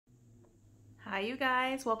Hi you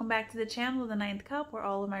guys, welcome back to the channel, The Ninth Cup, where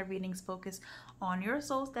all of my readings focus on your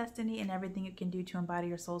soul's destiny and everything you can do to embody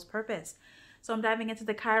your soul's purpose. So I'm diving into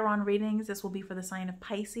the Chiron readings. This will be for the sign of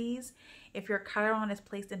Pisces. If your Chiron is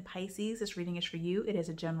placed in Pisces, this reading is for you. It is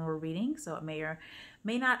a general reading, so it may or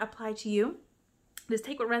may not apply to you. Just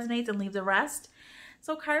take what resonates and leave the rest.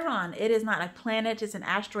 So Chiron, it is not a planet, it's an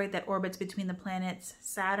asteroid that orbits between the planets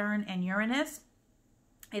Saturn and Uranus.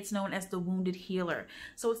 It's known as the wounded healer.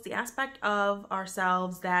 So it's the aspect of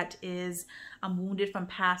ourselves that is wounded from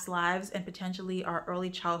past lives and potentially our early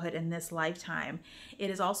childhood in this lifetime. It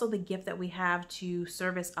is also the gift that we have to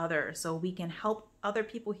service others. So we can help other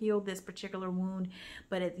people heal this particular wound,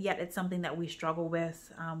 but yet it's something that we struggle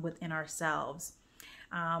with within ourselves.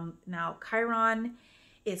 Now, Chiron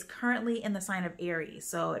is currently in the sign of Aries,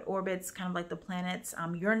 so it orbits kind of like the planets.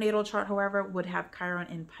 Your natal chart, however, would have Chiron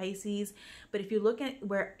in Pisces, but if you look at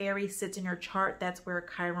where Aries sits in your chart, that's where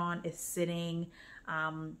Chiron is sitting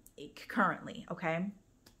currently, okay?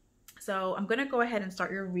 So I'm going to go ahead and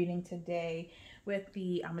start your reading today with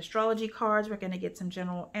the astrology cards. We're going to get some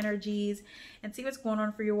general energies and see what's going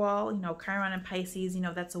on for you all. You know, Chiron and Pisces, you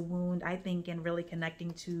know, that's a wound, I think, in really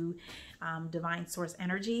connecting to divine source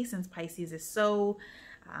energy, since Pisces is so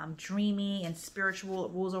dreamy and spiritual.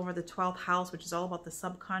 It rules over the 12th house, which is all about the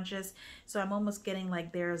subconscious. So I'm almost getting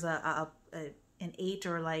like there's an innate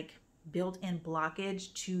or like built-in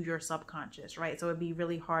blockage to your subconscious, right? So it'd be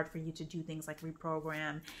really hard for you to do things like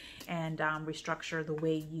reprogram and restructure the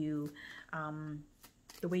way you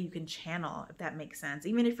can channel, if that makes sense.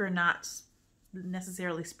 Even if you're not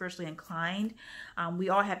necessarily spiritually inclined, we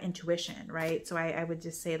all have intuition, right? So I would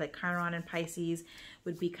just say like Chiron and Pisces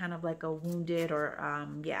would be kind of like a wounded or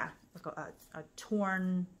like a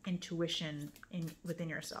torn intuition within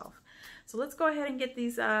yourself. So let's go ahead and get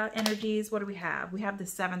these energies. What do we have? We have the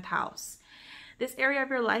 7th house. This area of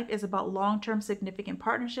your life is about long-term significant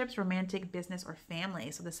partnerships, romantic, business, or family.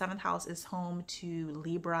 So the 7th house is home to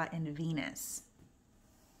Libra and Venus.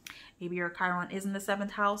 Maybe your Chiron is in the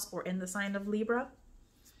 7th house or in the sign of Libra.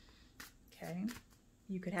 Okay.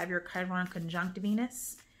 You could have your Chiron conjunct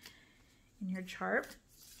Venus in your chart.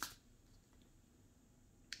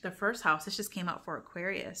 The 1st house, this just came out for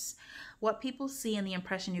Aquarius. What people see and the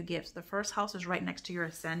impression you give. So the 1st house is right next to your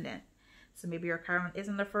ascendant. So maybe your Chiron is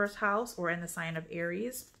in the 1st house or in the sign of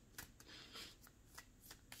Aries.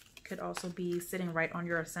 Could also be sitting right on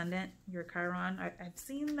your ascendant, your Chiron. I've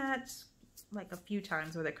seen that like a few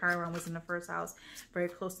times where the Chiron was in the 1st house, very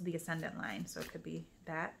close to the ascendant line. So it could be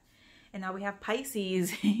that. And now we have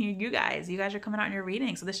Pisces. You guys are coming out in your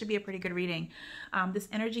reading. So this should be a pretty good reading. This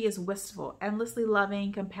energy is wistful, endlessly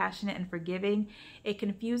loving, compassionate, and forgiving. It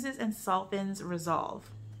confuses and softens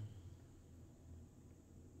resolve.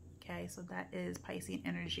 Okay, so that is Piscean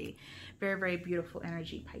energy. Very, very beautiful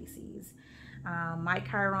energy, Pisces. My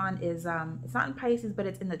Chiron is, it's not in Pisces, but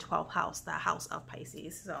it's in the 12th house, the house of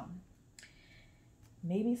Pisces. So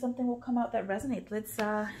maybe something will come out that resonates.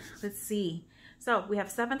 Let's see. So we have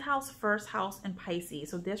 7th house, 1st house, and Pisces.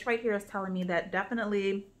 So this right here is telling me that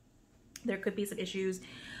definitely there could be some issues,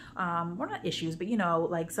 well, not issues, but you know,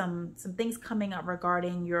 like some things coming up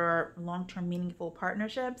regarding your long-term meaningful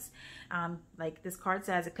partnerships. Like this card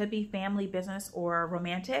says, it could be family, business, or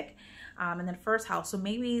romantic. And then 1st house. So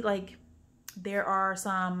maybe like there are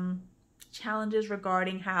some challenges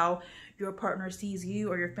regarding how your partner sees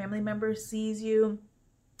you or your family member sees you.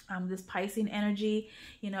 This Piscean energy,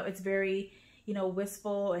 you know, it's very, you know,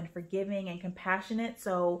 wistful and forgiving and compassionate.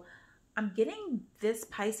 So I'm getting this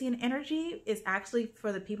Piscean energy is actually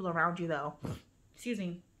for the people around you though. Excuse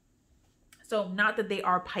me. So not that they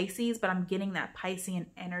are Pisces, but I'm getting that Piscean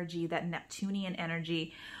energy, that Neptunian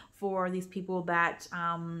energy for these people that,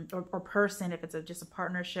 or person, if it's just a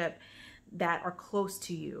partnership, that are close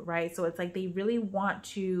to you, right? So it's like they really want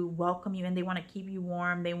to welcome you and they want to keep you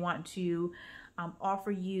warm. They want to offer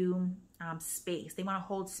you space. They want to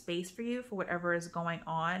hold space for you for whatever is going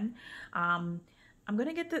on. I'm going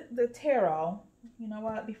to get the tarot. You know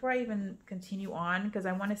what? Before I even continue on, because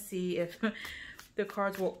I want to see if the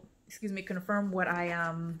cards will, excuse me, confirm what I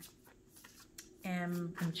am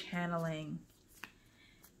channeling.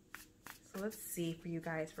 So let's see for you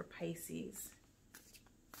guys for Pisces.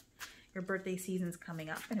 Your birthday season's coming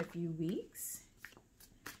up in a few weeks.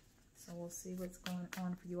 So we'll see what's going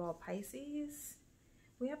on for you all Pisces.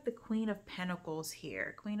 We have the Queen of Pentacles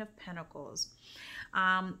here. Queen of Pentacles.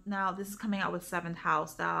 Now this is coming out with 7th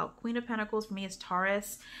house. The Queen of Pentacles for me is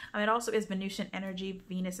Taurus. It also is Venusian energy.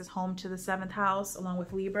 Venus is home to the 7th house along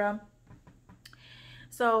with Libra.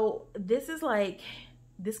 So this is like,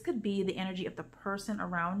 this could be the energy of the person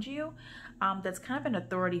around you. that's kind of an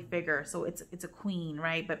authority figure. So it's a queen,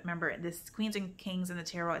 right? But remember, this queens and kings in the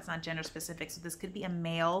tarot, it's not gender specific. So this could be a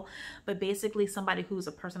male, but basically somebody who's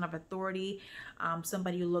a person of authority,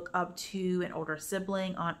 somebody you look up to, an older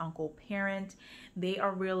sibling, aunt, uncle, parent. They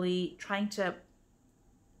are really trying to,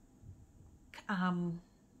 I'm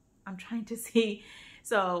trying to see.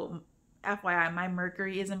 So FYI, my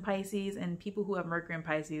Mercury is in Pisces, and people who have Mercury in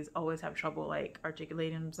Pisces always have trouble like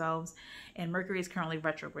articulating themselves, and Mercury is currently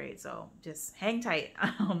retrograde, so just hang tight.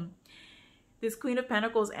 This Queen of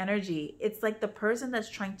Pentacles energy, it's like the person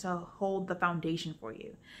that's trying to hold the foundation for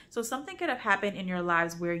you. So something could have happened in your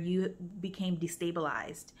lives where you became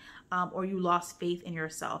destabilized, or you lost faith in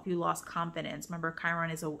yourself, you lost confidence. Remember,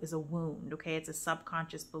 Chiron is a wound, okay? It's a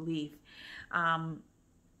subconscious belief.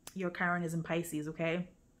 Your Chiron is in Pisces, okay?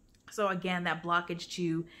 So again, that blockage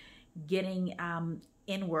to getting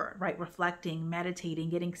inward, right? Reflecting, meditating,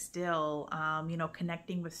 getting still, you know,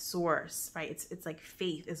 connecting with source, right? It's like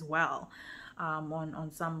faith as well, on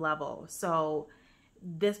some level. So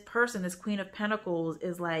this person, this Queen of Pentacles,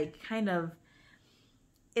 is like kind of,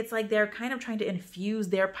 it's like they're kind of trying to infuse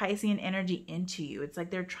their Piscean energy into you. It's like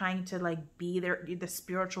they're trying to like be the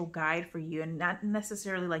spiritual guide for you, and not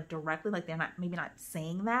necessarily like directly, like they're not, maybe not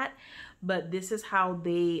saying that, but this is how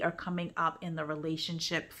they are coming up in the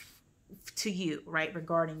relationship to you, right?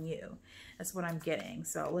 Regarding you. That's what I'm getting.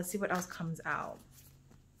 So let's see what else comes out.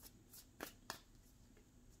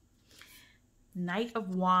 Knight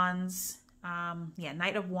of Wands. Yeah,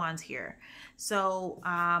 Knight of Wands here. So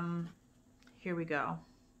here we go.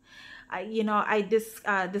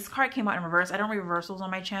 This card came out in reverse. I don't read reversals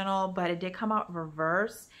on my channel, but it did come out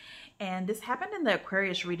reverse. And this happened in the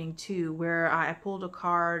Aquarius reading too, where I pulled a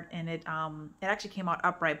card and it actually came out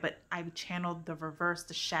upright, but I channeled the reverse,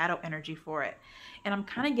 the shadow energy for it. And I'm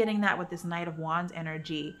kind of getting that with this Knight of Wands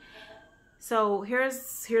energy. So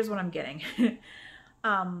here's what I'm getting.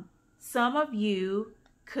 Some of you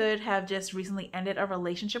could have just recently ended a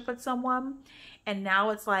relationship with someone, and now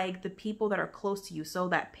it's like the people that are close to you, so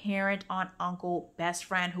that parent, aunt, uncle, best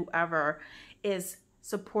friend, whoever, is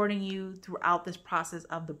supporting you throughout this process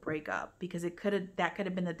of the breakup, because that could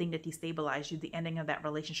have been the thing that destabilized you, the ending of that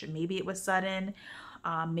relationship. Maybe it was sudden,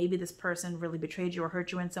 maybe this person really betrayed you or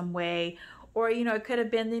hurt you in some way, or it could have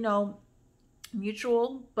been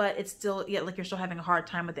mutual, but it's still, yeah, like you're still having a hard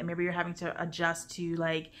time with it. Maybe you're having to adjust to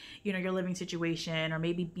like, your living situation, or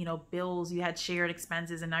maybe, bills, you had shared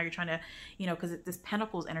expenses, and now you're trying to, because this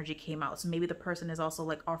Pentacles energy came out. So maybe the person is also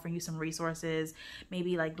like offering you some resources,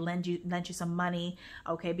 maybe like lend you some money,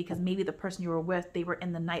 okay? Because maybe the person you were with, they were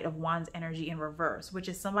in the Knight of Wands energy in reverse, which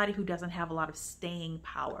is somebody who doesn't have a lot of staying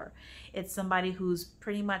power. It's somebody who's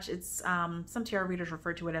pretty much, it's some tarot readers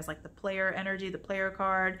refer to it as like the player energy, the player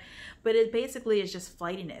card, but it basically is just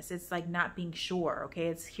flightiness. It's like not being sure, okay?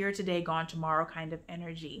 It's here today, gone tomorrow kind of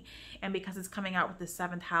energy. And because it's coming out with the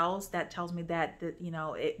 7th house, that tells me that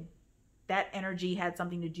that energy had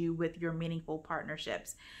something to do with your meaningful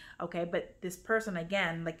partnerships, okay? But this person,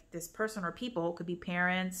 again, like this person or people, could be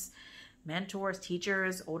parents, mentors,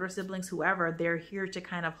 teachers, older siblings, whoever. They're here to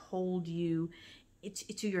kind of hold you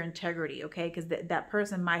to your integrity, okay? Because that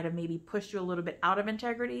person might have maybe pushed you a little bit out of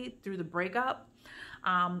integrity through the breakup.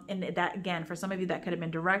 And that, again, for some of you, that could have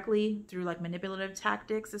been directly through like manipulative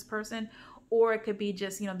tactics, this person, or it could be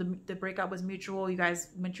just, the breakup was mutual. You guys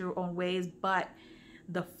went your own ways, but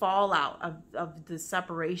the fallout of the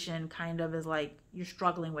separation kind of is like, you're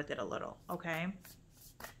struggling with it a little. Okay.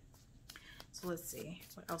 So let's see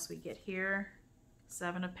what else we get here.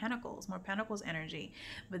 7 of Pentacles, more Pentacles energy.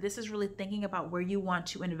 But this is really thinking about where you want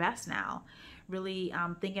to invest now. Really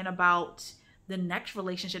thinking about the next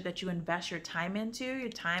relationship that you invest your time into, your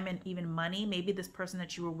time and even money. Maybe this person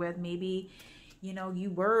that you were with, maybe,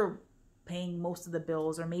 you were paying most of the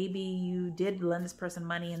bills, or maybe you did lend this person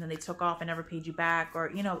money and then they took off and never paid you back, or,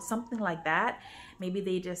 something like that. Maybe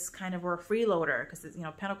they just kind of were a freeloader, because,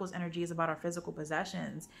 Pentacles energy is about our physical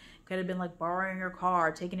possessions. Could have been like borrowing your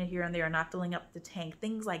car, taking it here and there, not filling up the tank,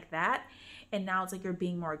 things like that. And now it's like you're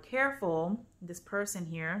being more careful. This person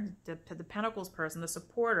here, the Pentacles person, the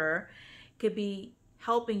supporter, could be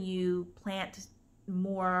helping you plant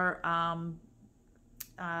more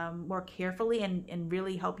more carefully and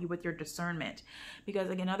really help you with your discernment. Because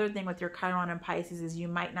like another thing with your Chiron and Pisces is you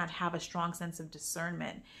might not have a strong sense of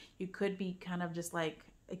discernment. You could be kind of just like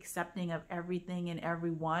accepting of everything and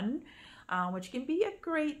everyone, which can be a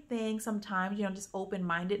great thing sometimes, just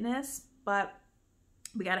open-mindedness, but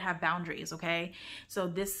we got to have boundaries, okay? So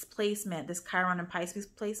this placement, this Chiron and Pisces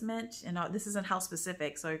placement, this isn't house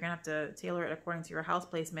specific, so you're gonna have to tailor it according to your house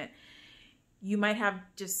placement. you might have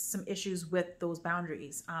just some issues with those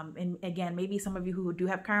boundaries. And again, maybe some of you who do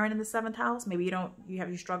have Chiron in the 7th house, maybe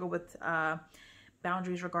you struggle with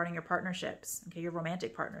boundaries regarding your partnerships, okay, your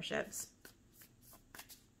romantic partnerships.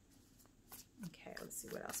 Okay, let's see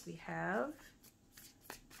what else we have.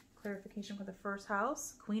 Clarification for the 1st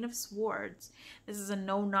house, Queen of Swords. This is a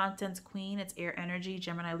no-nonsense queen. It's air energy,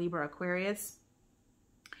 Gemini, Libra, Aquarius.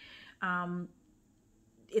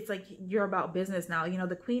 It's like you're about business now. You know,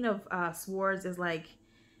 the Queen of Swords is like,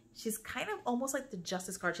 she's kind of almost like the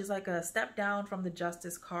Justice card. She's like a step down from the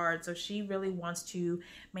Justice card. So she really wants to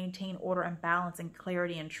maintain order and balance and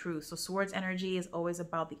clarity and truth. So Swords energy is always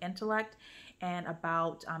about the intellect and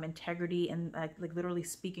about integrity and like literally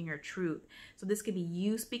speaking your truth. So this could be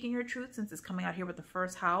you speaking your truth, since it's coming out here with the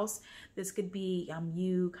 1st house. This could be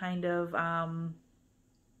you kind of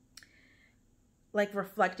like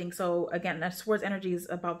reflecting. So again, that Swords energy is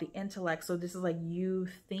about the intellect. So this is like you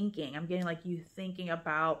thinking. I'm getting like you thinking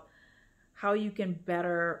about how you can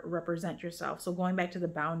better represent yourself. So going back to the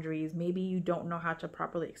boundaries, maybe you don't know how to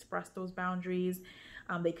properly express those boundaries.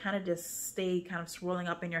 They kind of just stay kind of swirling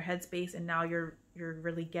up in your headspace, and now you're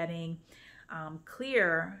really getting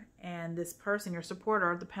clear. And this person, your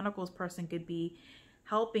supporter, the Pentacles person, could be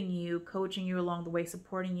helping you, coaching you along the way,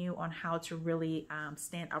 supporting you on how to really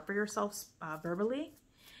stand up for yourself verbally,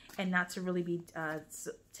 and not to really be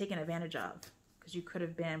taken advantage of, because you could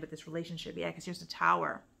have been with this relationship. Yeah, because here's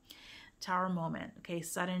the Tower moment. Okay,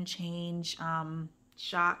 sudden change,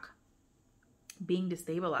 shock, being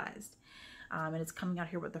destabilized. And it's coming out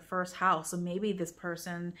here with the 1st house. So maybe this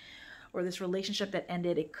person or this relationship that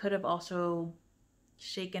ended, it could have also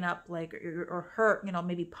shaken up, like, or hurt, you know,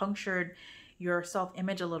 maybe punctured your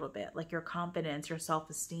self-image a little bit, like your confidence, your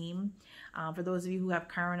self-esteem. For those of you who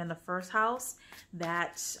have Chiron in the 1st house,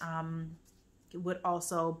 that would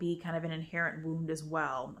also be kind of an inherent wound as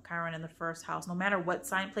well. Chiron in the 1st house, no matter what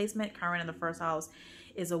sign placement, Chiron in the 1st house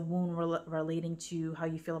is a wound relating to how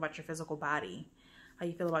you feel about your physical body, how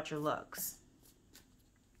you feel about your looks.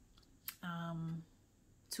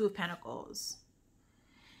 2 of Pentacles,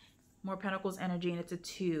 more Pentacles energy, and it's a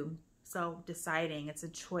 2. So deciding, it's a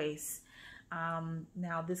choice.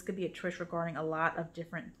 Now this could be a choice regarding a lot of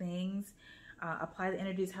different things. Apply the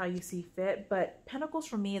energies how you see fit, but Pentacles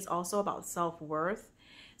for me is also about self-worth.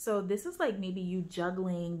 So this is like maybe you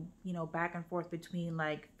juggling, you know, back and forth between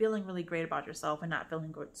like feeling really great about yourself and not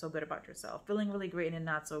feeling so good about yourself, feeling really great and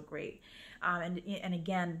not so great. And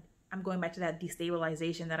again, I'm going back to that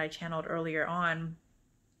destabilization that I channeled earlier on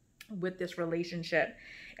with this relationship.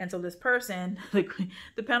 And so this person,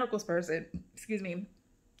 the Pentacles person, excuse me,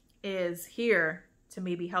 is here to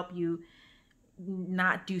maybe help you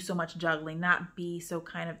not do so much juggling, not be so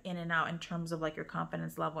kind of in and out in terms of like your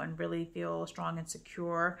confidence level, and really feel strong and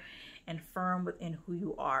secure and firm within who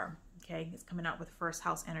you are. Okay, it's coming out with 1st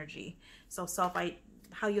house energy. So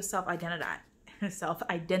how you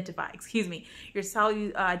self-identify, excuse me, how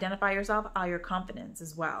you identify yourself, your confidence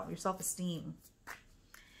as well, your self-esteem.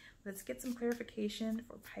 Let's get some clarification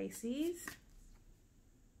for Pisces.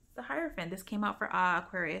 The Hierophant, this came out for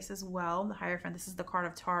Aquarius as well. The Hierophant, this is the card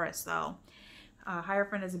of Taurus though.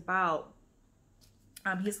 Hierophant is about,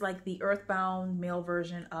 he's like the earthbound male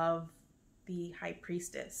version of the High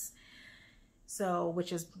Priestess. So,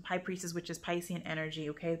 which is High Priestess, which is Piscean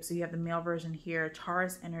energy, okay? So you have the male version here,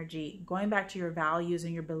 Taurus energy, going back to your values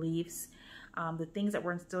and your beliefs, the things that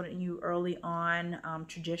were instilled in you early on,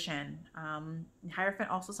 tradition. Hierophant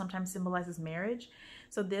also sometimes symbolizes marriage.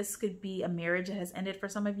 So this could be a marriage that has ended for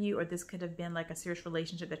some of you, or this could have been like a serious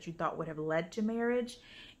relationship that you thought would have led to marriage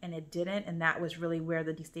and it didn't. And that was really where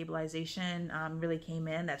the destabilization really came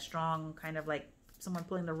in, that strong kind of like someone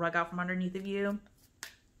pulling the rug out from underneath of you.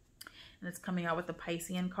 And it's coming out with the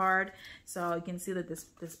Piscean card. So you can see that this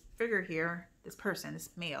figure here, this person, this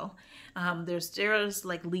male, there's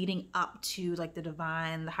like leading up to like the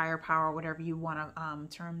divine, the higher power, whatever you want to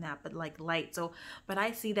term that, but like light. So, but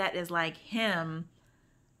I see that as like him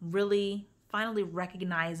really finally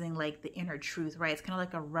recognizing like the inner truth, right? It's kind of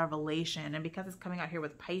like a revelation. And because it's coming out here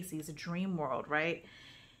with Pisces, a dream world, right?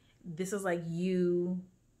 This is like you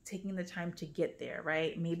taking the time to get there,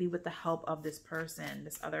 right? Maybe with the help of this person,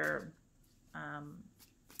 this other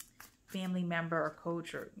family member or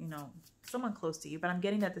coach, or, you know, someone close to you. But I'm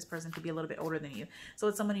getting that this person could be a little bit older than you. So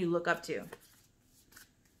it's someone you look up to.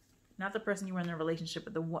 Not the person you were in a relationship,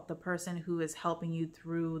 but the person who is helping you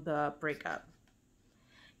through the breakup.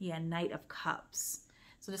 Yeah, Knight of Cups.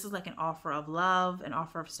 So this is like an offer of love, an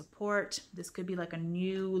offer of support. This could be like a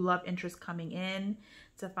new love interest coming in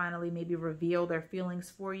to finally maybe reveal their feelings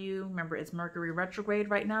for you. Remember, it's Mercury retrograde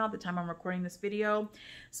right now at the time I'm recording this video.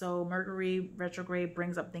 So Mercury retrograde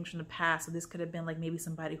brings up things from the past. So this could have been like maybe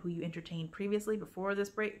somebody who you entertained previously before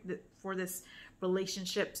this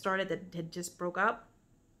relationship started that had just broke up.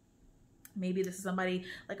 Maybe this is somebody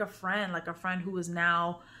like a friend who is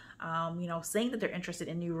now, you know, saying that they're interested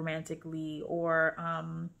in you romantically, or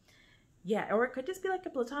yeah, or it could just be like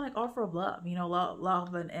a platonic offer of love, you know,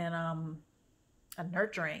 love and a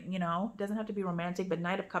nurturing, you know. It doesn't have to be romantic, but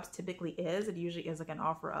Knight of Cups typically is. It usually is like an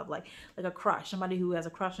offer of like a crush, somebody who has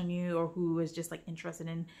a crush on you, or who is just like interested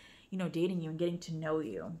in, you know, dating you and getting to know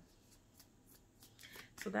you.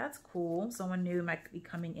 So that's cool. Someone new might be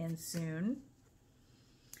coming in soon.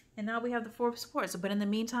 And now we have the Four of Swords. So, but in the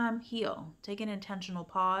meantime, heal. Take an intentional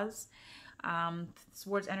pause.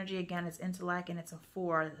 Swords energy, again, it's intellect, and it's a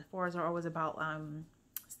 4. The 4s are always about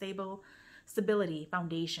stability,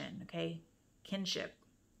 foundation, okay? Kinship.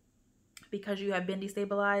 Because you have been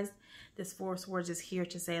destabilized, this 4 of Swords is here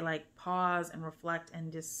to say, like, pause and reflect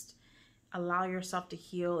and just allow yourself to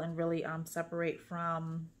heal and really separate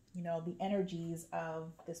from, you know, the energies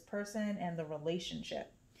of this person and the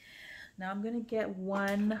relationship. Now I'm going to get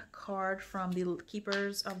one card from the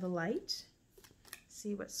Keepers of the Light.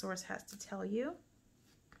 See what Source has to tell you.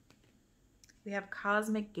 We have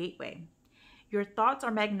Cosmic Gateway. Your thoughts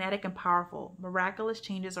are magnetic and powerful. Miraculous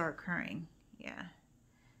changes are occurring. Yeah.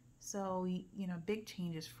 So, you know, big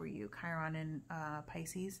changes for you, Chiron and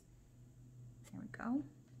Pisces. There we go.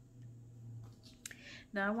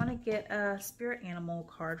 Now I want to get a spirit animal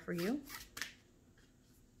card for you.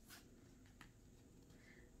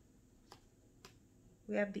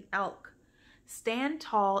 We have the Elk. Stand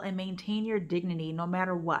tall and maintain your dignity no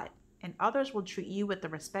matter what, and others will treat you with the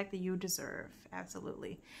respect that you deserve.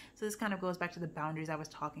 Absolutely. So this kind of goes back to the boundaries I was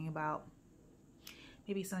talking about.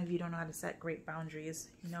 Maybe some of you don't know how to set great boundaries,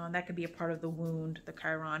 you know, and that could be a part of the wound, the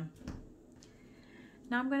Chiron.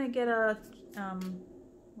 Now I'm going to get a,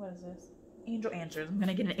 what is this? Angel Answers. I'm going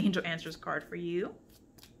to get an Angel Answers card for you.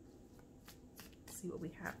 Let's see what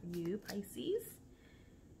we have for you, Pisces.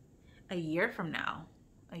 A year from now.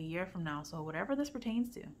 A year from now. So whatever this pertains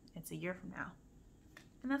to, it's a year from now.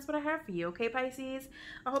 And that's what I have for you, okay, Pisces?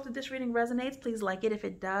 I hope that this reading resonates. Please like it if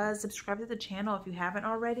it does. Subscribe to the channel if you haven't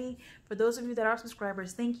already. For those of you that are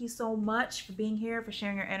subscribers, thank you so much for being here, for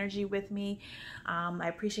sharing your energy with me. I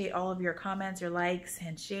appreciate all of your comments, your likes,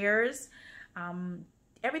 and shares.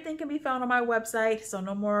 Everything can be found on my website, so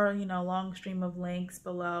no more, you know, long stream of links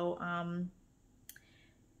below.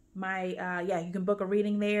 Yeah, you can book a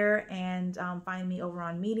reading there, and find me over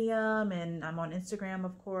on Medium, and I'm on Instagram,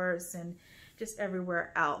 of course, and just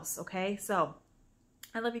everywhere else. Okay, so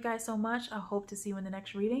I love you guys so much. I hope to see you in the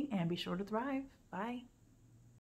next reading, and be sure to thrive. Bye.